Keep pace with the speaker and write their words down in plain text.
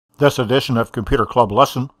This edition of Computer Club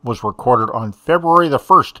Lesson was recorded on February the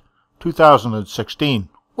 1st, 2016.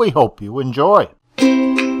 We hope you enjoy.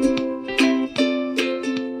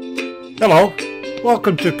 Hello,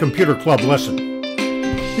 welcome to Computer Club Lesson.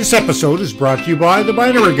 This episode is brought to you by the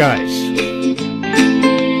Binary Guys.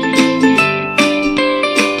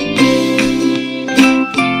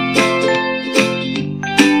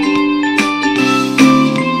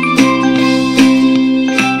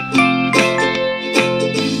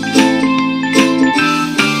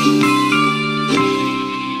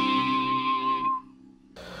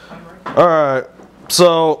 Alright,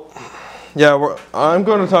 so yeah, I'm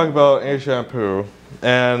going to talk about Ashampoo,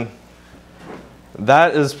 and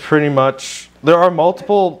that is pretty much, there are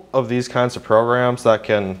multiple of these kinds of programs that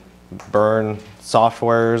can burn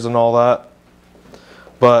softwares and all that,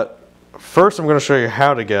 but first I'm going to show you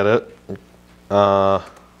how to get it.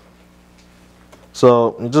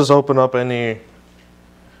 So you just open up any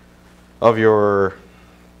of your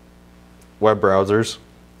web browsers,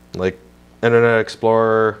 like Internet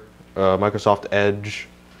Explorer, Microsoft Edge,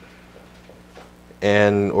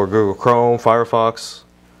 or Google Chrome, Firefox,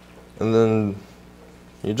 and then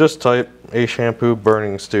you just type Ashampoo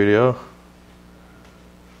Burning Studio,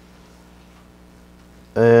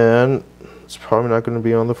 and it's probably not going to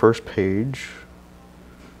be on the first page.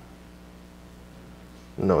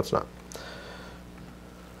 No, it's not.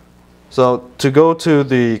 So to go to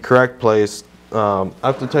the correct place,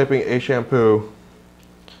 after typing Ashampoo,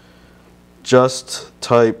 just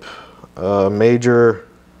type Major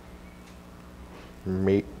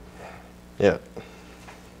Geeks.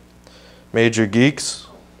 Major Geeks?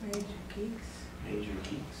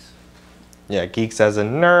 Yeah, geeks as a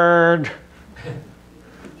nerd.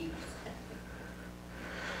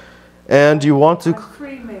 And you want to...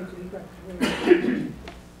 Free Major.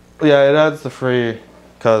 Yeah, it adds the free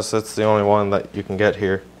because it's the only one that you can get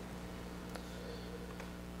here.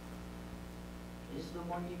 Is the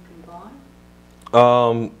one you can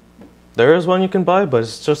buy? There is one you can buy, but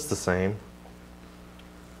it's just the same.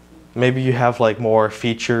 Maybe you have like more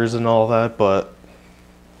features and all that, but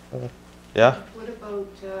yeah. What about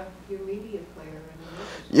your media player?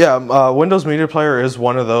 Yeah, Windows Media Player is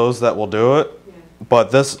one of those that will do it. Yeah.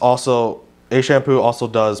 But this also, Ashampoo also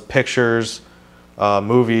does pictures,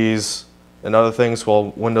 movies, and other things,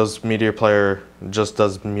 while Windows Media Player just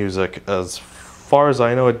does music. As far as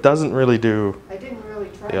I know, it doesn't really do I didn't really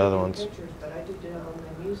try the other ones. pictures, but I did it on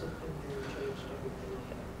my music and changed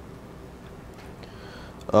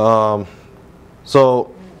everything.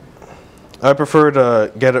 So I prefer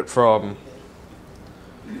to get it from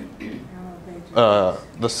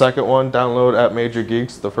the second one, download at Major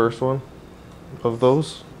Geeks, the first one of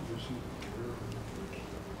those.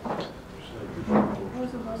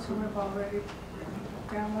 Those of us who have already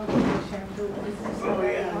downloaded Ashampoo, is this the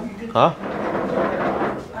right one? Huh?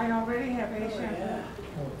 I already have Ashampoo.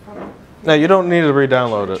 No, you don't need to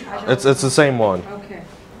re-download it. It's the same one. Okay.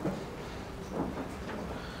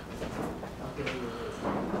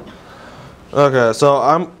 Okay, so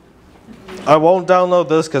I won't download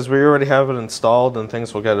this because we already have it installed and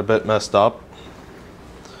things will get a bit messed up.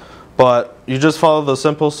 But you just follow the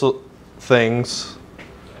simple things.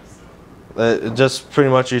 It just pretty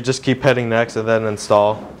much, you just keep hitting next and then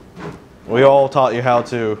install. We all taught you how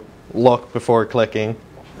to look before clicking.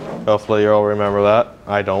 Hopefully you all remember that.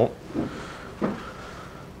 I don't.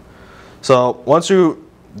 So once you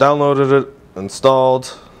downloaded it,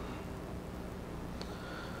 installed,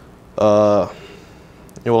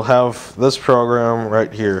 you will have this program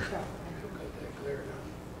right here.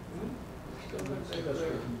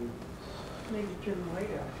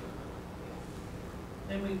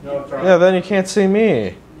 Yeah, then you can't see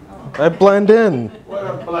me. I blend in. What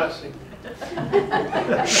a blessing.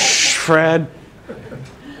 Shh, Fred.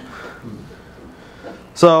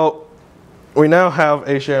 So we now have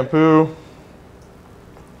Ashampoo,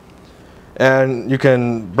 and you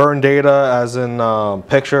can burn data, as in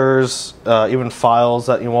pictures, even files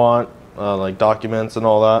that you want, like documents and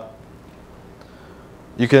all that.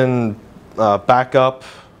 You can back up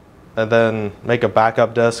and then make a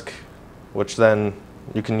backup disk, which then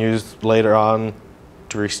you can use later on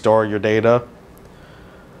to restore your data.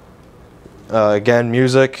 Again,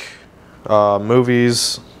 music,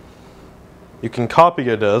 movies. You can copy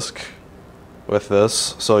a disk with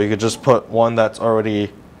this, so you could just put one that's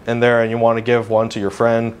already in there and you want to give one to your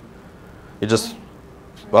friend. You just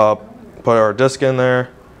put our disk in there,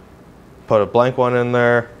 put a blank one in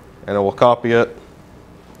there, and it will copy it.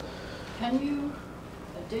 Can you,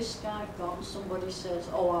 a disk I've got, somebody says,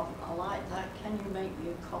 oh, I like that, can you make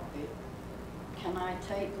me a copy? Can I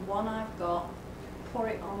take the one I've got, put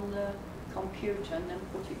it on the computer and then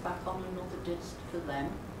put it back on another disc for them?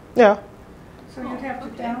 Yeah. So you'd have to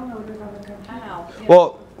Okay. download it on the computer. How? Yeah.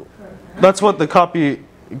 Well, that's what the copy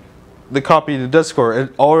to disk for.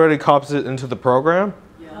 It already copies it into the program,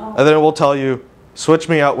 Yeah. and then it will tell you, switch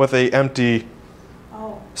me out with a empty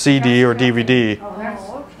Oh, CD or that's- DVD. Oh, that's,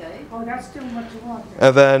 Oh, okay. oh, that's still what you want there.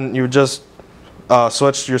 And then you just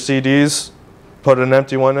switch your CDs, put an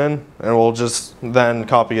empty one in, and we'll just then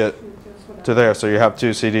copy it That's what I- to there. So you have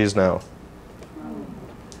 2 CDs now.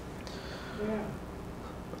 Yeah.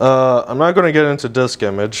 I'm not going to get into disk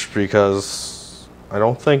image because I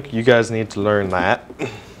don't think you guys need to learn that.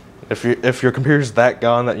 If your computer's that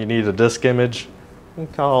gone that you need a disk image,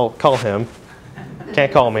 call him.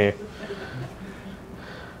 Can't call me.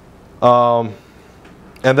 And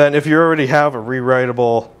then if you already have a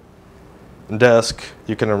rewritable disk,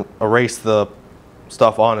 you can erase the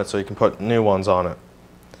stuff on it so you can put new ones on it.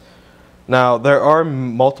 Now, there are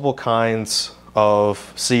multiple kinds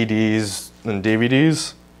of CDs and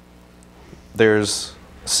DVDs. There's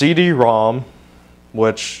CD-ROM,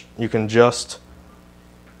 which you can just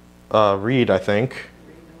read, I think.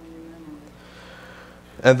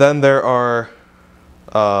 And then there are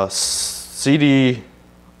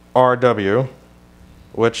CD-RW,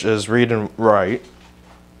 which is read and write.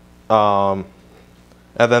 And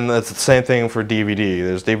then it's the same thing for DVD.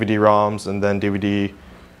 There's DVD-ROMs and then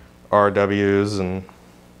DVD-RWs, and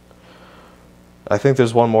I think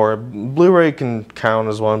there's one more. Blu-ray can count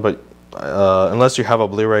as one, but unless you have a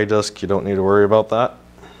Blu-ray disc, you don't need to worry about that.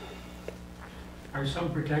 Are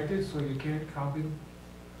some protected so you can't copy them?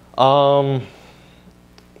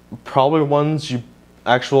 Probably ones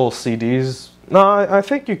actual CDs. No, I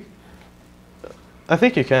think you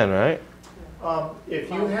can, right?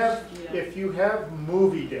 If you have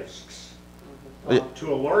movie discs,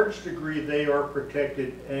 to a large degree they are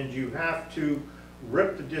protected, and you have to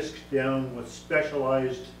rip the discs down with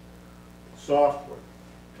specialized software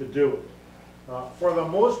to do it. For the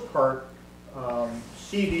most part,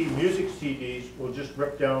 music CDs will just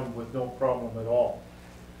rip down with no problem at all.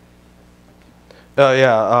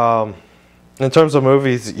 Yeah. In terms of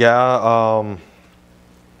movies, yeah.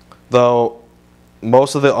 Though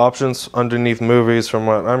most of the options underneath movies, from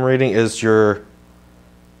what I'm reading, is you're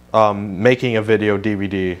making a video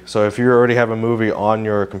DVD. So if you already have a movie on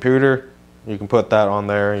your computer, you can put that on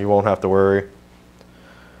there. You won't have to worry.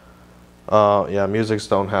 Yeah, musics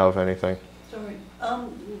don't have anything. Sorry,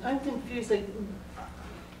 I'm confused, like,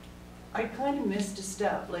 I kind of missed a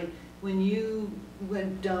step, like, when you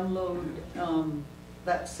went download,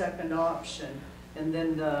 that second option, and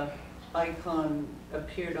then the icon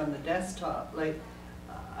appeared on the desktop, like,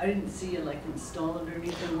 I didn't see you, like, install it or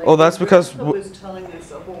anything, like. Oh, that's because Rebecca was telling us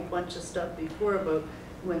a whole bunch of stuff before about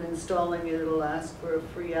when installing it, it'll ask for a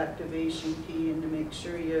free activation key and to make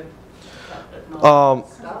sure you have it and all that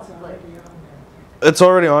stuff, like. It's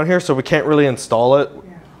already on here, so we can't really install it.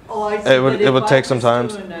 Oh, I see. It would- but it if would I take some was time.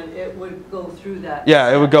 doing it would go through that. Yeah,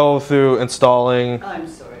 it would step. go through installing. I'm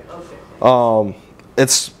sorry, okay.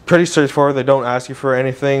 It's pretty straightforward. They don't ask you for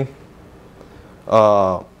anything.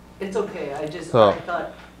 It's okay, I just, Oh. I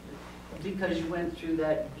thought, because you went through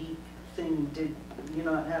that geek thing, did you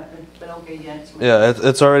not have, but okay, yeah, it's. Yeah,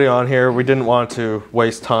 it's already on here. We didn't want to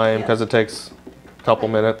waste time because it takes a couple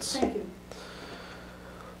minutes. Thank you.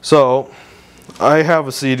 So, I have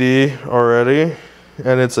a CD already,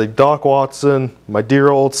 and it's a Doc Watson, My Dear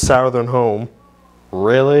Old Southern Home.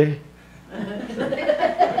 Really?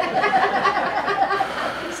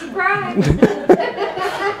 Surprise!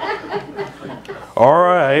 All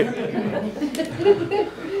right.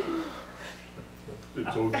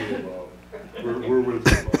 It's okay, Bob. We're with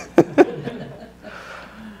you,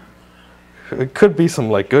 Bob. It could be some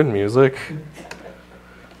like good music.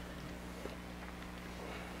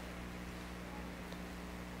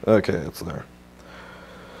 Okay, it's there.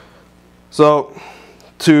 So,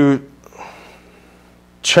 to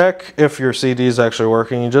check if your CD is actually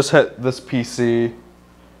working, you just hit this PC,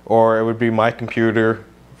 or it would be my computer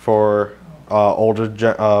for older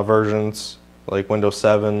versions, like Windows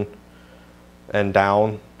 7 and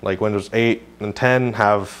down, like Windows 8 and 10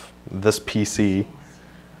 have this PC.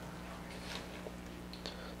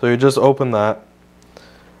 So you just open that,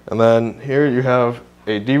 and then here you have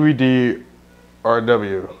a DVD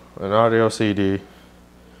RW, an audio CD.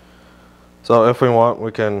 So if we want,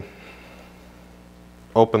 we can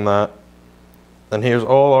open that, and here's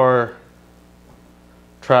all our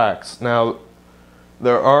tracks. Now,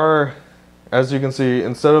 there are, as you can see,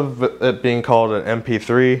 instead of it being called an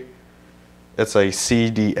MP3, it's a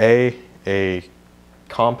CDA, a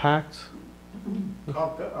compact.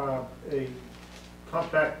 A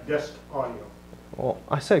compact disc audio. Well,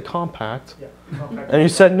 I said compact, Yeah, compact. and you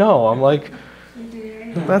said no. I'm like,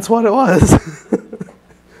 CDA, that's what it was. instead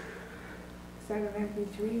of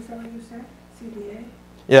MP3, is that what you said? CDA?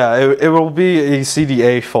 Yeah, it will be a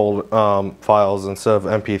CDA files instead of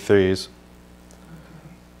MP3s.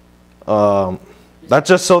 That's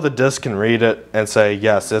just so the disc can read it and say,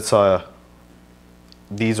 yes, it's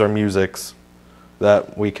these are musics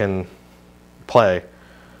that we can play.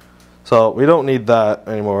 So we don't need that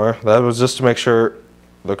anymore. That was just to make sure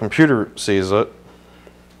the computer sees it.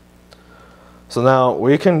 So now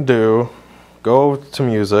we can go to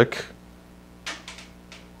music.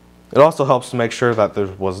 It also helps to make sure that there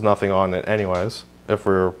was nothing on it anyways, if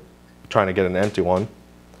we're trying to get an empty one.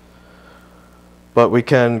 But we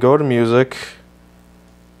can go to music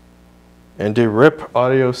and do rip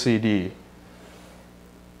audio CD.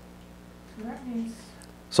 So that means,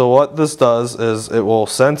 So what this does is it will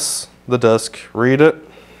sense the disc, read it,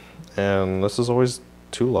 and this is always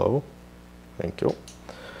too low. Thank you.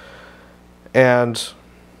 And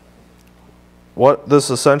what this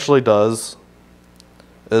essentially does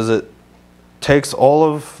is it takes all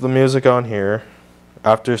of the music on here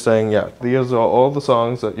after saying, yeah, these are all the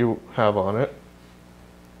songs that you have on it.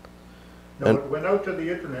 No, it went out to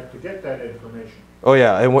the internet to get that information. Oh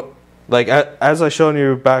yeah, and like as I shown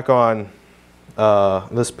you back on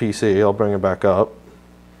this PC, I'll bring it back up.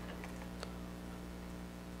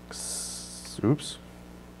 Oops.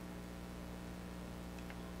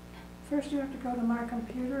 first you have to go to my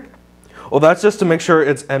computer. Well, that's just to make sure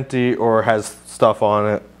it's empty or has stuff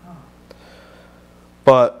on it.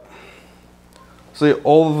 But see,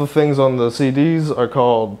 all of the things on the CDs are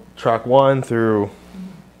called track 1 through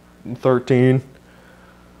 13.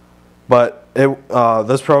 But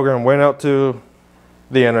this program went out to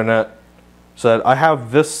the internet, said, I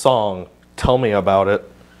have this song, tell me about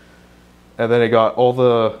it. And then it got all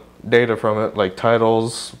the data from it, like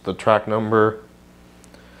titles, the track number.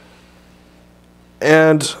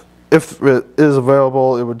 And if it is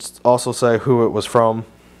available, it would also say who it was from.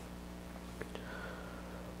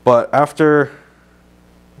 But after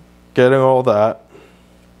getting all that,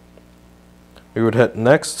 we would hit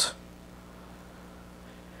next.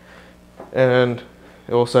 And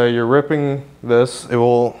it will say you're ripping this. It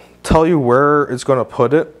will tell you where it's going to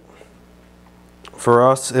put it. For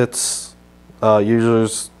us, it's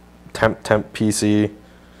users temp PC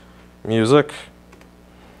music.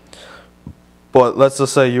 But let's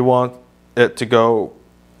just say you want it to go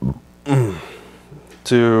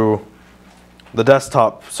to the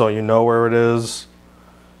desktop so you know where it is.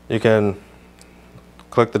 You can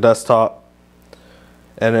click the desktop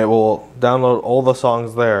and it will download all the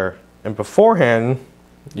songs there. And beforehand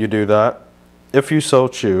you do that, if you so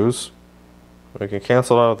choose, we can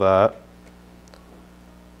cancel out of that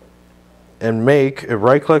and make a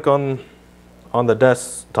right click on the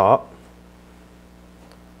desktop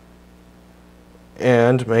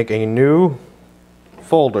and make a new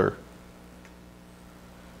folder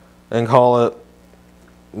and call it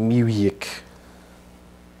music.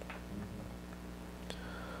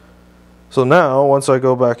 So now, once I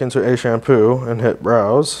go back into Ashampoo and hit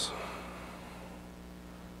browse,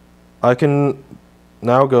 I can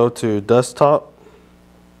now go to desktop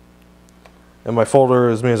and my folder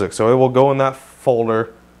is music. So it will go in that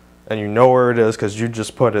folder and you know where it is because you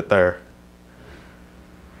just put it there.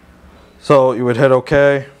 So you would hit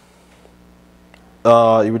OK.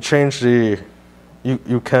 You would change the,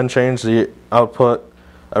 you can change the output.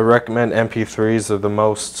 I recommend MP3s. They're the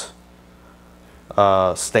most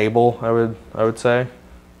stable, I would say,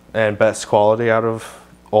 and best quality out of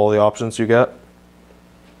all the options you get.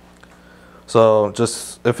 So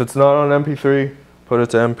just if it's not on MP3, put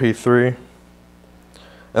it to MP3,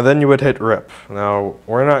 and then you would hit rip. Now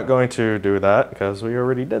we're not going to do that because we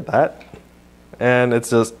already did that, and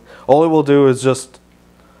it's just all it will do is just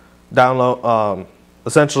download,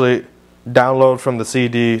 essentially download from the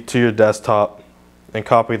CD to your desktop and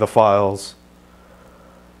copy the files.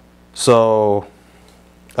 So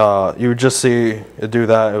you would just see it do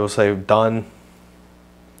that. It will say done.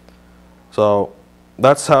 So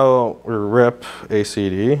that's how we rip a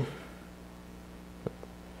CD.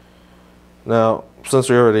 Now, since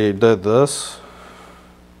we already did this,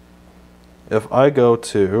 if I go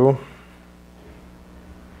to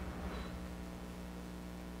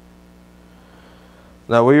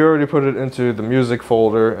now we already put it into the music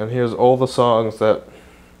folder, and here's all the songs that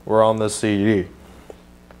were on this CD.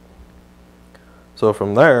 So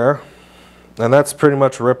from there, and that's pretty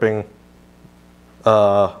much ripping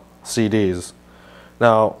CDs.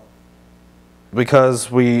 Now, because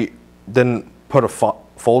we didn't put a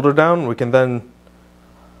folder down, we can then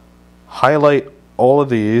highlight all of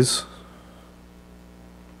these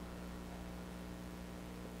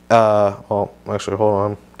Well, actually, hold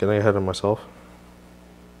on. I'm getting ahead of myself.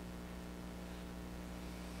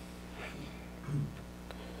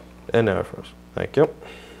 And now first. Thank you.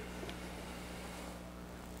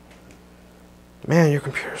 Man, your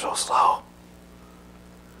computer's so slow.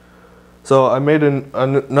 So I made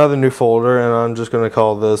another new folder, and I'm just going to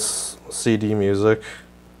call this CD music.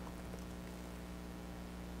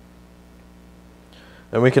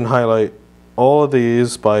 And we can highlight all of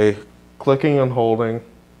these by clicking and holding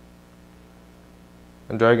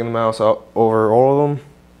and dragging the mouse out over all of them.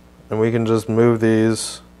 And we can just move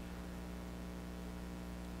these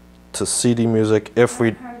to CD music if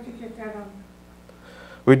we... How did you get that on?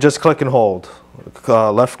 We just click and hold.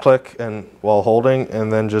 Left click and while holding,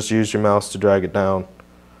 and then just use your mouse to drag it down.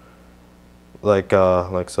 Like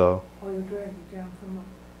so. Or you drag it down from up?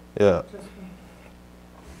 Yeah. Just one.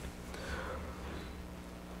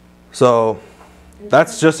 So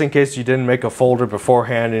that's just in case you didn't make a folder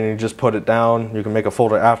beforehand and you just put it down. You can make a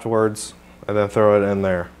folder afterwards and then throw it in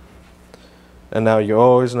there. And now you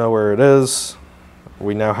always know where it is.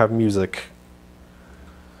 We now have music.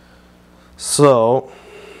 So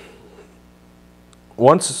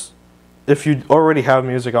if you already have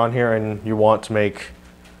music on here and you want to make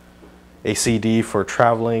a CD for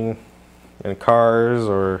traveling in cars,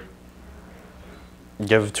 or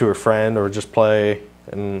give it to a friend, or just play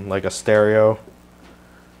in like a stereo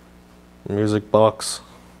music box,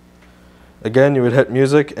 again you would hit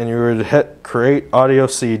music and you would hit create audio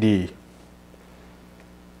CD.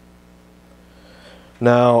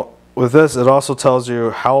 Now with this, it also tells you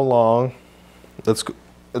how long it's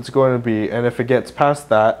going to be, and if it gets past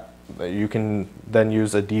that, you can then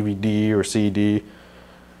use a DVD or CD.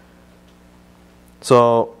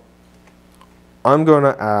 So I'm going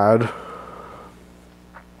to add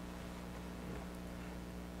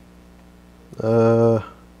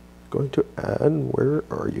where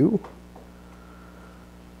are you?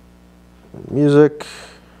 Music,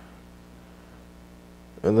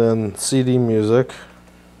 and then CD music.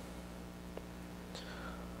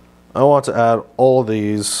 I want to add all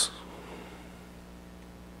these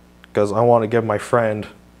because I want to give my friend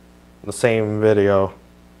the same video,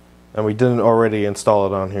 and we didn't already install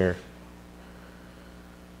it on here.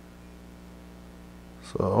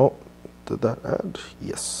 So, did that add?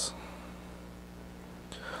 Yes.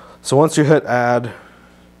 So once you hit add,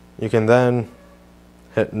 you can then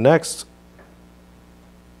hit next.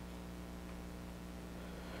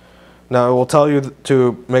 Now it will tell you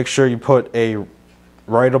to make sure you put a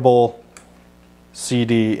writable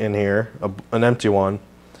CD in here, an empty one.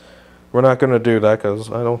 We're not going to do that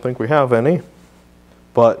because I don't think we have any.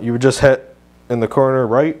 But you would just hit in the corner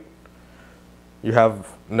right. You have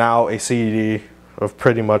now a CD of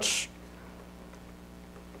pretty much...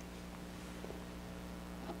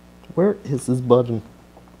 Where is this button?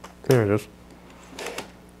 There it is.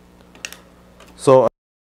 So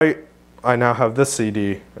I now have this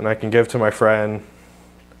CD, and I can give to my friend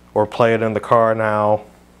or play it in the car now.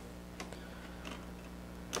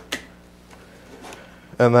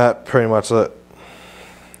 And that pretty much it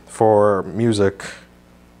for music.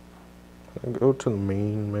 Can I go to the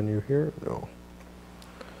main menu here? No.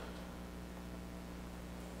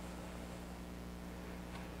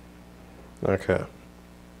 Okay.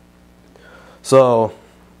 So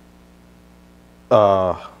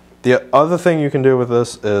the other thing you can do with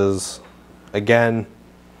this is, again,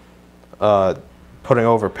 putting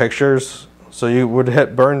over pictures. So you would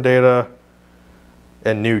hit burn data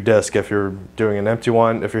and new disk if you're doing an empty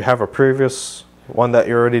one. If you have a previous one that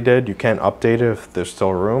you already did, you can't update it if there's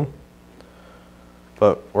still room.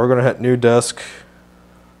 But we're going to hit new disk,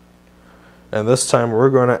 and this time we're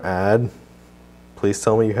going to add, please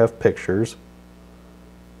tell me you have pictures.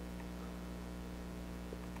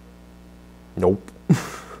 Nope.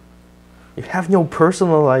 You have no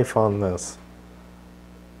personal life on this.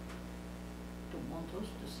 Don't want us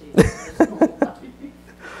to see the personal life.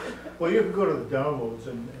 Well, you can go to the downloads,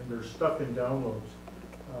 and there's stuff in downloads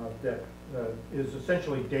that is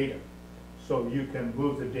essentially data. So you can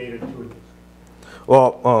move the data to a disk.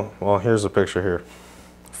 Well, here's a picture here.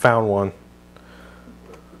 Found one.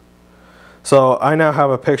 So I now have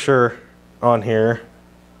a picture on here.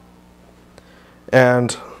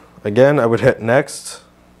 And again, I would hit next.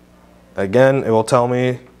 Again, it will tell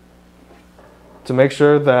me to make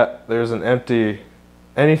sure that there's an empty,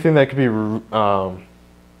 anything that can be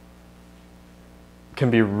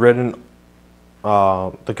written,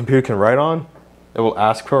 the computer can write on, it will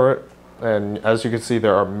ask for it. And as you can see,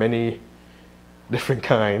 there are many different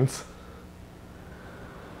kinds.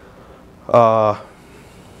 But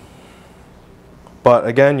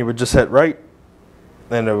again, you would just hit right,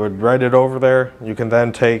 and it would write it over there. You can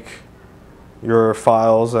then take your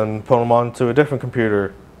files and put them onto a different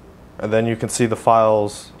computer, and then you can see the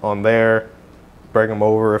files on there, bring them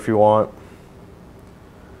over if you want.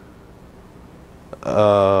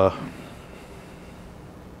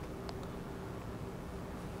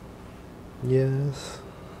 Yes.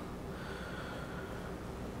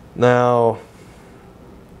 Now,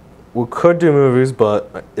 we could do movies,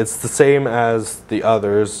 but it's the same as the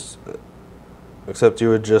others, except you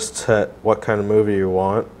would just set what kind of movie you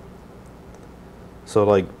want. So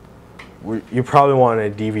like, you probably want a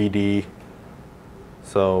DVD,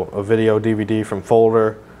 so a video DVD from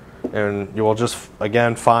folder, and you will just,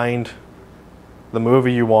 again, find the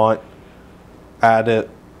movie you want, add it,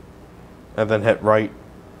 and then hit write.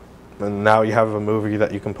 And now you have a movie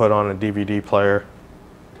that you can put on a DVD player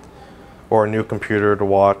or a new computer to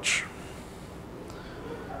watch.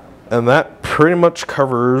 And that pretty much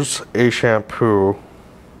covers Ashampoo.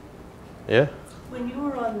 Yeah? When you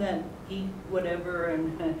were on that Eat Whatever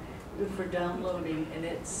and for downloading, and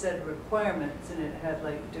it said requirements, and it had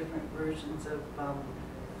like different versions of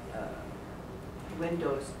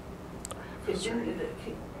Windows.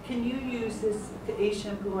 Can you use this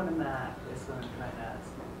Ashampoo on a Mac? Is what I'm trying to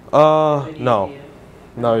ask. No.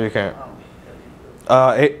 No, you can't.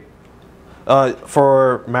 Oh,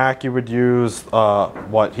 For Mac, you would use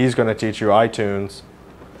what he's going to teach you, iTunes.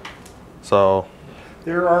 So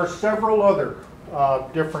There are several other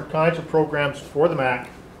different kinds of programs for the Mac.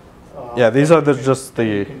 yeah, these are You the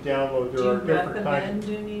can download. do There you are different kinds.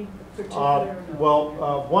 recommend any particular? or no?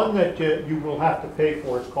 Well, one that you will have to pay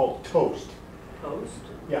for is called Toast. Toast?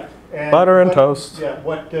 Yeah. Butter and what- toast. Yeah,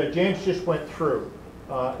 what James just went through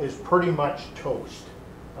is pretty much Toast.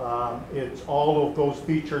 It's all of those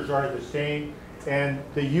features are the same, and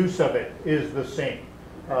the use of it is the same.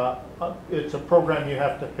 It's a program you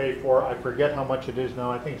have to pay for. I forget how much it is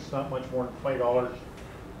now. I think it's not much more than $20.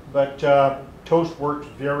 But Toast works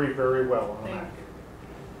very, very well on a Mac.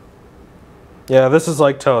 yeah. This is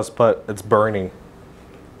like toast, but it's burning.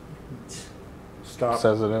 Stop.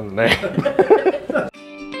 Says it in the name.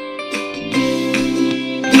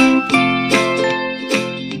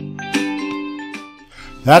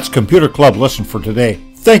 That's Computer Club Listen for today.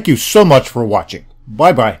 Thank you so much for watching.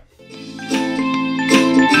 Bye-bye.